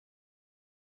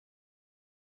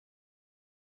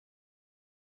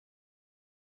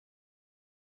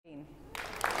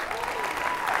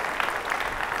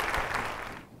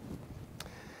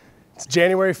It's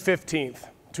January 15th,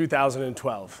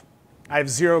 2012. I have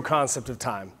zero concept of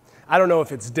time. I don't know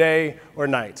if it's day or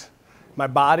night. My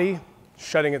body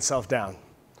shutting itself down.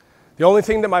 The only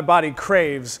thing that my body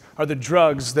craves are the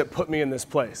drugs that put me in this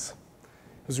place.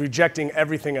 It was rejecting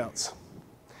everything else.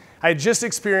 I had just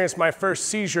experienced my first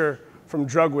seizure from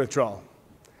drug withdrawal.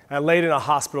 I laid in a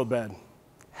hospital bed,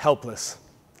 helpless,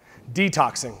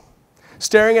 detoxing,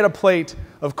 staring at a plate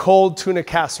of cold tuna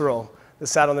casserole that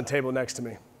sat on the table next to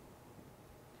me.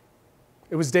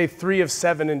 It was day 3 of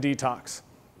 7 in detox,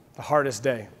 the hardest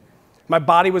day. My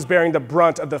body was bearing the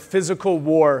brunt of the physical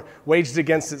war waged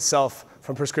against itself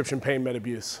from prescription pain med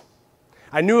abuse.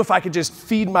 I knew if I could just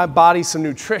feed my body some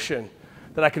nutrition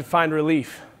that I could find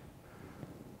relief.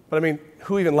 But I mean,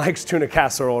 who even likes tuna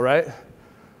casserole, right?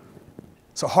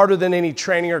 So harder than any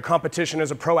training or competition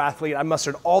as a pro athlete, I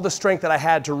mustered all the strength that I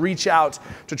had to reach out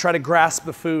to try to grasp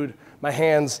the food, my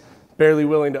hands barely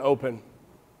willing to open.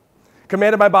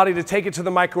 Commanded my body to take it to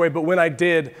the microwave, but when I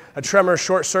did, a tremor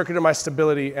short-circuited my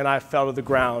stability and I fell to the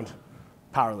ground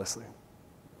powerlessly.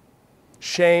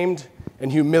 Shamed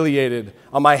and humiliated,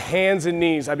 on my hands and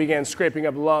knees, I began scraping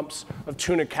up lumps of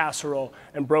tuna casserole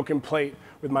and broken plate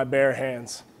with my bare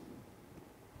hands.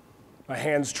 My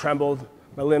hands trembled,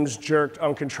 my limbs jerked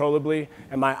uncontrollably,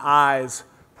 and my eyes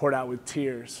poured out with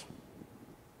tears.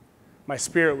 My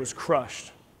spirit was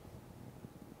crushed.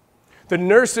 The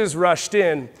nurses rushed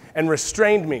in and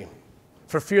restrained me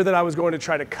for fear that I was going to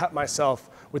try to cut myself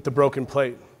with the broken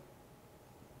plate.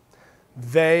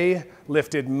 They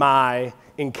lifted my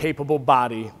incapable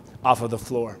body off of the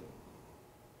floor.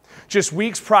 Just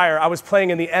weeks prior, I was playing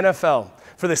in the NFL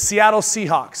for the Seattle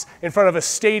Seahawks in front of a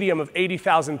stadium of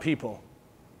 80,000 people.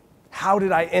 How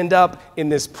did I end up in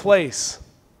this place?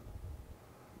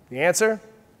 The answer?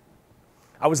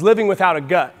 I was living without a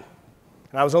gut,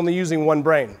 and I was only using one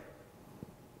brain.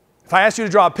 If I asked you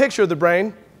to draw a picture of the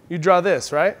brain, you'd draw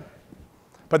this, right?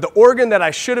 But the organ that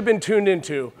I should have been tuned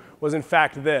into was in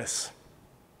fact this,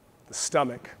 the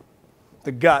stomach,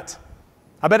 the gut.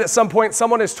 I bet at some point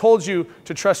someone has told you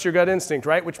to trust your gut instinct,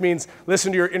 right? Which means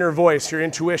listen to your inner voice, your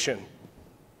intuition.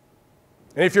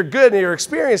 And if you're good and you're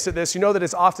experienced at this, you know that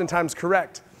it's oftentimes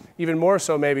correct, even more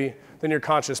so maybe than your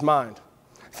conscious mind.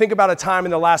 Think about a time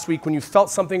in the last week when you felt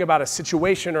something about a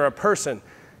situation or a person.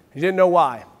 You didn't know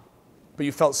why, but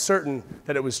you felt certain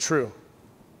that it was true.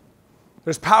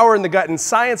 There's power in the gut, and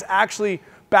science actually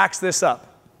backs this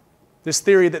up, this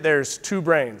theory that there's two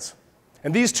brains.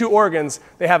 And these two organs,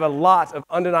 they have a lot of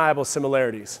undeniable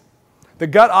similarities. The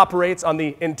gut operates on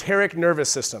the enteric nervous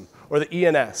system, or the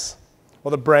ENS, while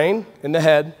the brain, in the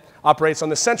head, operates on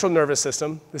the central nervous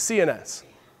system, the CNS.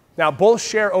 Now, both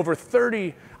share over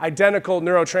 30 identical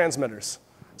neurotransmitters,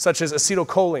 such as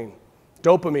acetylcholine,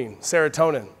 dopamine,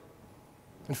 serotonin.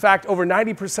 In fact, over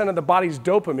 90% of the body's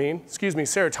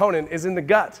serotonin is in the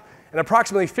gut, and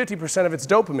approximately 50% of it's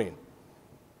dopamine.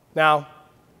 Now,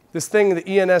 this thing, the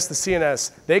ENS, the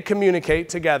CNS, they communicate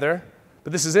together,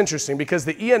 but this is interesting because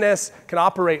the ENS can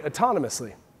operate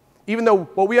autonomously, even though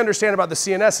what we understand about the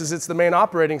CNS is it's the main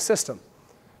operating system.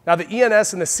 Now, the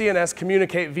ENS and the CNS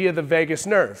communicate via the vagus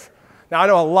nerve. Now, I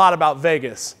know a lot about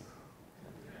vagus,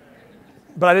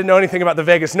 but I didn't know anything about the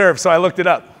vagus nerve, so I looked it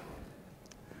up.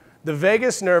 The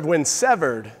vagus nerve, when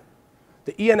severed,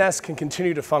 the ENS can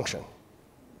continue to function.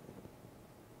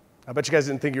 I bet you guys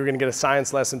didn't think you were going to get a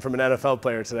science lesson from an NFL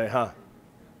player today, huh?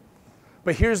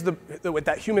 But here's what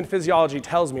that human physiology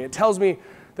tells me. It tells me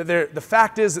that the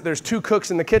fact is that there's two cooks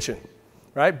in the kitchen,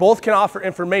 right? Both can offer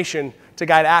information to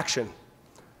guide action.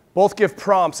 Both give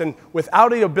prompts, and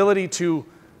without the ability to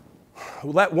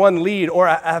let one lead or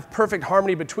have perfect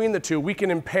harmony between the two, we can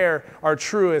impair our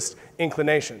truest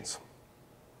inclinations.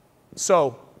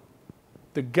 So,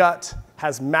 the gut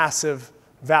has massive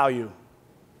value.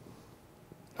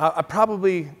 I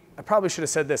probably should have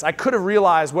said this. I could have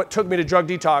realized what took me to drug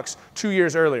detox 2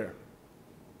 years earlier.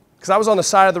 Because I was on the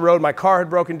side of the road, my car had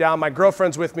broken down, my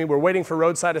girlfriend's with me, we're waiting for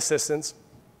roadside assistance.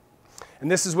 And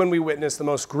this is when we witnessed the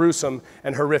most gruesome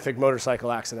and horrific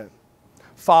motorcycle accident.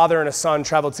 Father and a son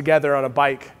traveled together on a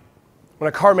bike when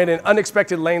a car made an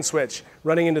unexpected lane switch,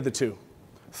 running into the two,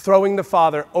 throwing the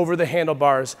father over the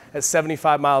handlebars at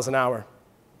 75 miles an hour.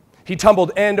 He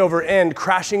tumbled end over end,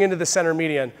 crashing into the center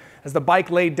median as the bike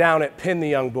laid down, it pinned the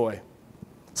young boy.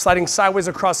 Sliding sideways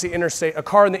across the interstate, a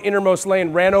car in the innermost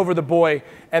lane ran over the boy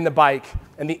and the bike,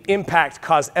 and the impact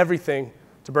caused everything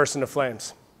to burst into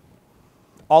flames.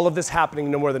 All of this happening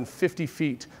no more than 50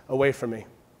 feet away from me.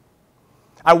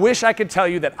 I wish I could tell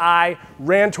you that I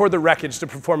ran toward the wreckage to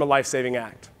perform a life-saving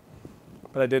act,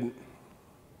 but I didn't.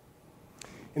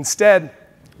 Instead,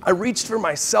 I reached for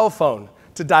my cell phone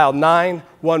to dial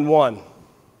 911.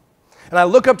 And I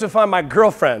look up to find my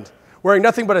girlfriend wearing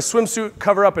nothing but a swimsuit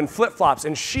cover-up and flip-flops,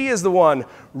 and she is the one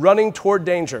running toward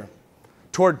danger,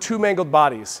 toward two mangled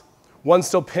bodies, one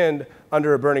still pinned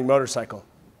under a burning motorcycle.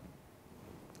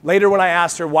 Later, when I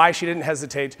asked her why she didn't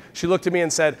hesitate, she looked at me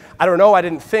and said, "I don't know, I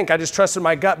didn't think, I just trusted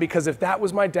my gut, because if that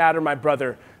was my dad or my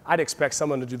brother, I'd expect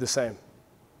someone to do the same."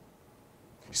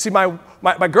 You see,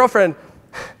 my girlfriend,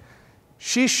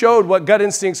 she showed what gut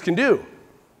instincts can do,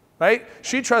 right?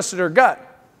 She trusted her gut.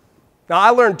 Now,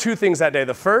 I learned two things that day.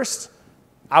 The first,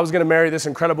 I was going to marry this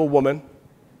incredible woman,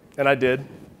 and I did.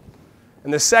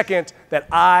 And the second, that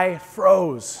I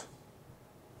froze.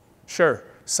 Sure,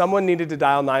 someone needed to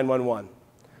dial 911.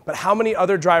 But how many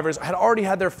other drivers had already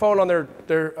had their phone on their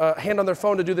hand on their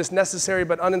phone to do this necessary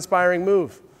but uninspiring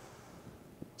move?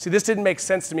 See, this didn't make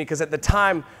sense to me because at the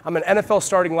time, I'm an NFL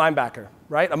starting linebacker,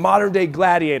 right? A modern-day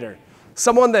gladiator,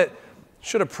 someone that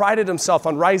should have prided himself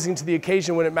on rising to the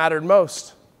occasion when it mattered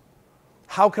most.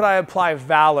 How could I apply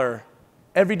valor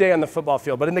every day on the football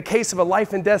field, but in the case of a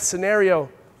life and death scenario,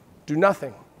 do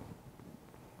nothing?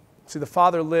 See, the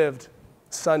father lived,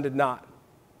 the son did not.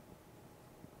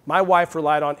 My wife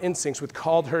relied on instincts, which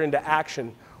called her into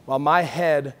action, while my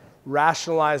head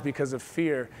rationalized because of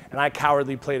fear, and I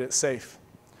cowardly played it safe.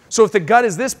 So if the gut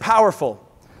is this powerful,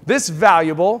 this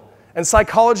valuable, and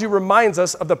psychology reminds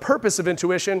us of the purpose of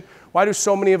intuition, why do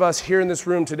so many of us here in this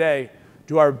room today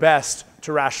do our best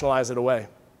to rationalize it away?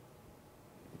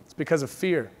 It's because of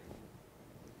fear.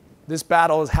 This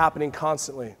battle is happening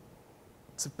constantly.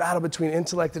 It's a battle between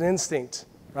intellect and instinct,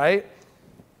 right?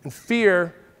 And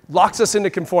fear locks us into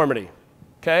conformity,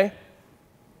 okay?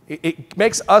 It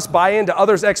makes us buy into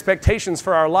others' expectations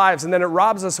for our lives, and then it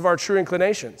robs us of our true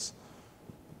inclinations.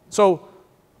 So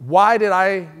why did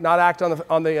I not act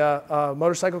on the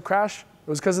motorcycle crash? It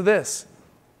was because of this.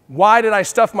 Why did I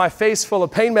stuff my face full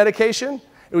of pain medication?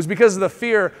 It was because of the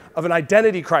fear of an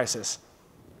identity crisis.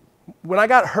 When I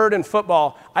got hurt in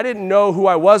football, I didn't know who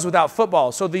I was without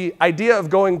football. So the idea of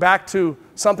going back to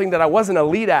something that I wasn't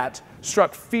elite at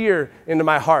struck fear into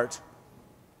my heart.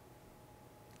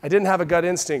 I didn't have a gut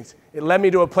instinct. It led me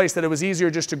to a place that it was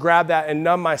easier just to grab that and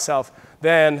numb myself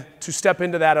than to step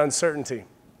into that uncertainty.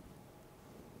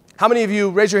 How many of you,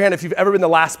 raise your hand if you've ever been the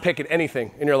last pick at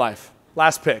anything in your life?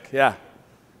 Last pick, yeah.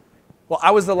 Well,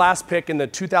 I was the last pick in the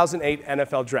 2008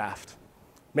 NFL Draft,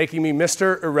 making me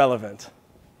Mr. Irrelevant.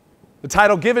 The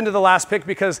title given to the last pick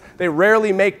because they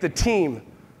rarely make the team,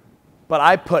 but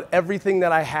I put everything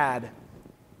that I had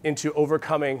into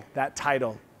overcoming that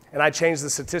title. And I changed the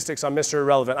statistics on Mr.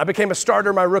 Irrelevant. I became a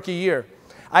starter my rookie year.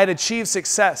 I had achieved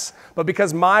success, but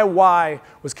because my why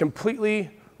was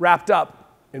completely wrapped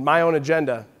up in my own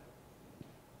agenda,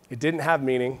 it didn't have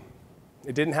meaning,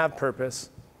 it didn't have purpose,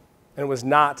 and it was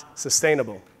not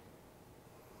sustainable.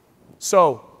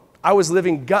 So I was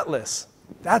living gutless.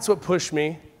 That's what pushed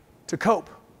me to cope.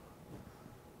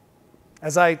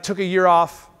 As I took a year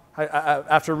off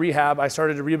after rehab, I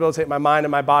started to rehabilitate my mind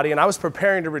and my body, and I was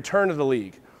preparing to return to the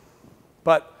league.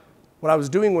 But what I was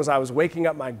doing was I was waking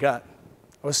up my gut.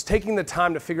 I was taking the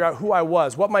time to figure out who I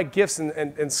was, what my gifts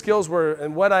and skills were,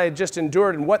 and what I had just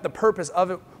endured, and what the purpose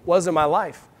of it was in my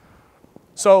life.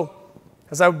 So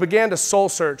as I began to soul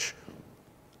search,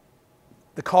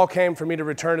 the call came for me to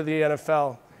return to the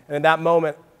NFL. And in that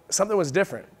moment, something was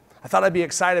different. I thought I'd be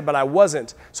excited, but I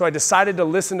wasn't. So I decided to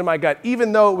listen to my gut,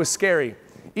 even though it was scary,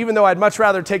 even though I'd much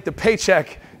rather take the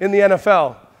paycheck in the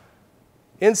NFL.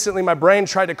 Instantly, my brain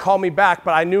tried to call me back,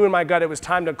 but I knew in my gut it was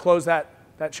time to close that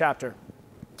chapter.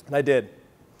 And I did.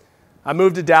 I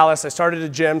moved to Dallas. I started a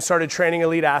gym, started training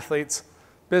elite athletes.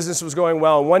 Business was going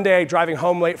well. And one day, driving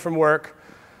home late from work,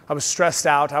 I was stressed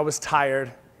out. I was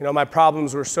tired. You know, my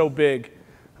problems were so big.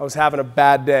 I was having a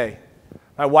bad day.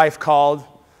 My wife called.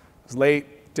 It was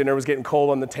late. Dinner was getting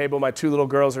cold on the table. My two little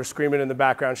girls are screaming in the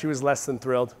background. She was less than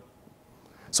thrilled.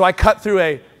 So I cut through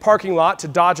a parking lot to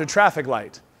dodge a traffic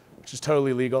light, which is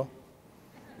totally legal.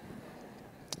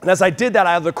 And as I did that,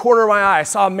 out of the corner of my eye, I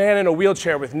saw a man in a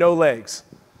wheelchair with no legs.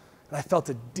 And I felt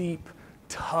a deep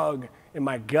tug in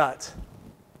my gut.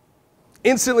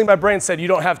 Instantly, my brain said, you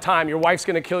don't have time. Your wife's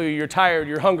going to kill you. You're tired.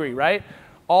 You're hungry, right?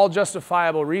 All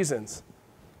justifiable reasons.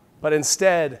 But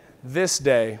instead, this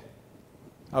day,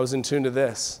 I was in tune to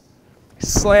this. I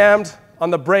slammed on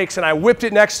the brakes, and I whipped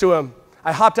it next to him.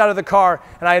 I hopped out of the car,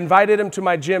 and I invited him to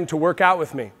my gym to work out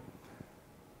with me,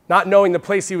 not knowing the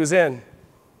place he was in.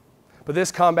 But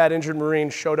this combat-injured Marine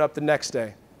showed up the next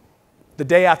day, the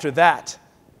day after that.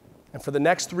 And for the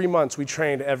next 3 months, we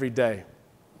trained every day.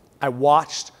 I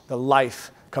watched the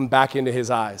life come back into his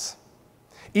eyes.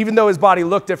 Even though his body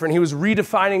looked different, he was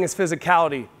redefining his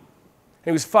physicality.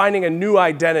 He was finding a new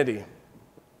identity.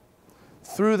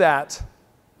 Through that,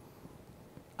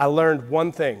 I learned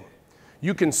one thing.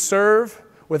 You can serve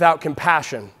without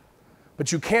compassion,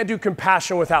 but you can't do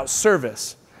compassion without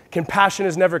service. Compassion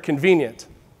is never convenient.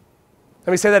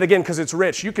 Let me say that again because it's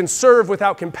rich. You can serve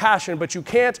without compassion, but you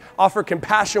can't offer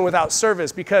compassion without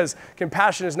service because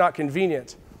compassion is not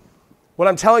convenient. What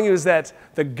I'm telling you is that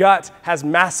the gut has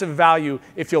massive value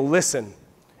if you'll listen.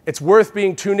 It's worth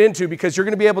being tuned into because you're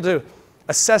going to be able to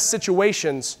assess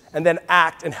situations and then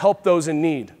act and help those in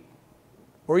need,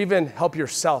 or even help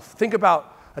yourself. Think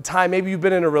about a time maybe you've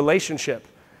been in a relationship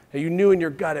and you knew in your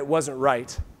gut it wasn't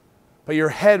right, but your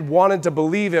head wanted to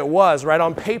believe it was, right?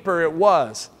 On paper it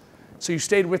was. So you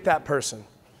stayed with that person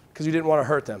because you didn't want to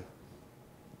hurt them.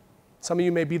 Some of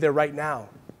you may be there right now,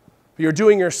 but you're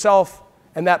doing yourself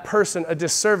and that person a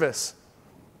disservice.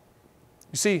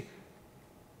 You see,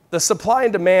 the supply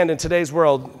and demand in today's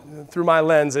world, through my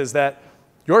lens, is that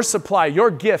your supply, your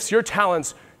gifts, your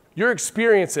talents, your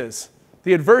experiences,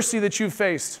 the adversity that you've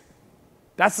faced,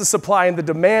 that's the supply, and the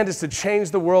demand is to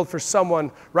change the world for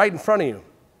someone right in front of you.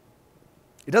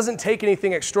 It doesn't take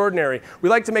anything extraordinary. We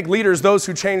like to make leaders those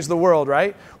who change the world,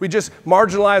 right? We just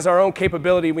marginalize our own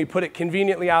capability and we put it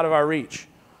conveniently out of our reach.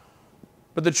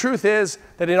 But the truth is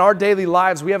that in our daily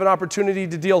lives, we have an opportunity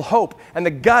to deal hope, and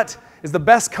the gut is the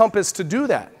best compass to do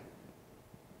that.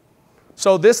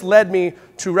 So this led me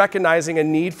to recognizing a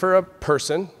need for a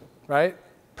person, right?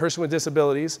 Person with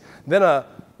disabilities. Then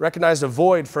recognized a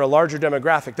void for a larger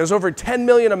demographic. There's over 10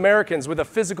 million Americans with a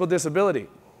physical disability.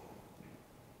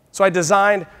 So I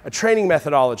designed a training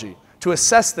methodology to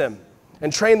assess them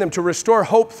and train them to restore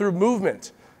hope through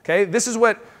movement. Okay? This is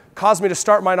what caused me to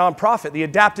start my nonprofit, the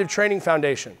Adaptive Training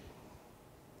Foundation,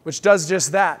 which does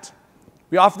just that.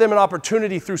 We offer them an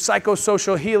opportunity through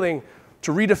psychosocial healing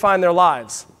to redefine their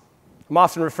lives. I'm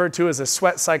often referred to as a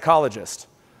sweat psychologist,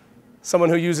 someone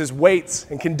who uses weights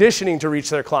and conditioning to reach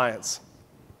their clients.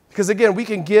 Because again, we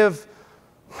can give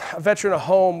a veteran a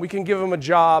home, we can give them a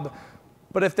job,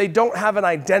 but if they don't have an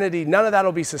identity, none of that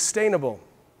will be sustainable.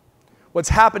 What's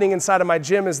happening inside of my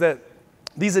gym is that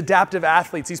these adaptive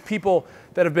athletes, these people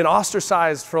that have been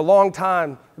ostracized for a long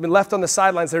time, have been left on the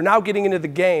sidelines, they're now getting into the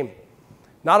game.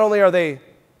 Not only are they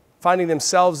finding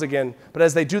themselves again, but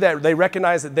as they do that, they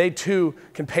recognize that they too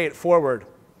can pay it forward.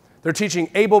 They're teaching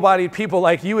able-bodied people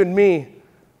like you and me,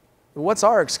 what's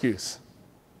our excuse?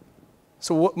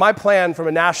 So my plan from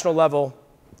a national level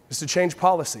is to change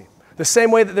policy. The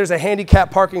same way that there's a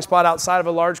handicap parking spot outside of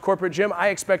a large corporate gym, I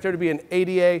expect there to be an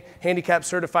ADA handicap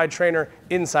certified trainer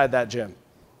inside that gym.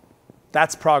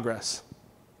 That's progress.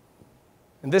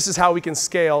 And this is how we can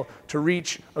scale to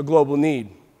reach a global need.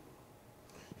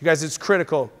 You guys, it's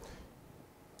critical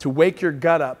to wake your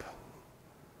gut up.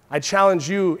 I challenge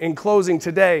you in closing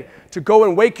today to go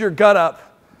and wake your gut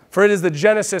up, for it is the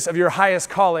genesis of your highest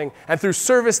calling, and through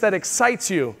service that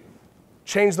excites you,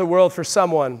 change the world for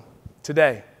someone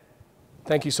today.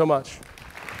 Thank you so much.